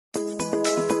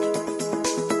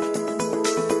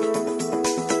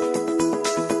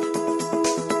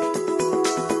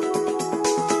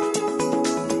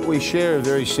We share a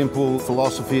very simple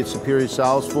philosophy at Superior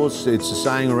Salesforce. It's a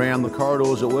saying around the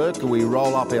corridors at work, we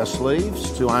roll up our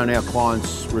sleeves to own our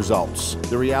clients' results.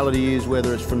 The reality is,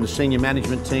 whether it's from the senior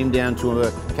management team down to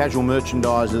a casual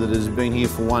merchandiser that has been here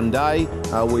for one day,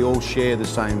 we all share the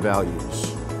same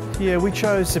values. Yeah, we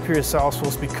chose Superior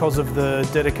Salesforce because of the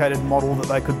dedicated model that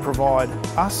they could provide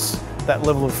us. That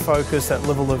level of focus, that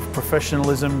level of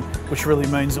professionalism, which really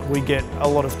means that we get a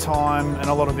lot of time and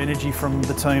a lot of energy from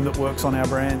the team that works on our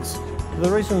brands. The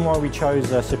reason why we chose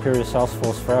Superior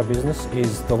Salesforce for our business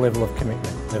is the level of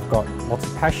commitment. They've got lots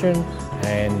of passion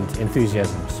and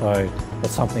enthusiasm, so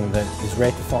that's something that is rare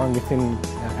to find within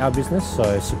our business,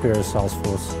 so Superior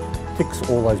Salesforce ticks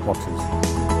all those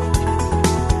boxes.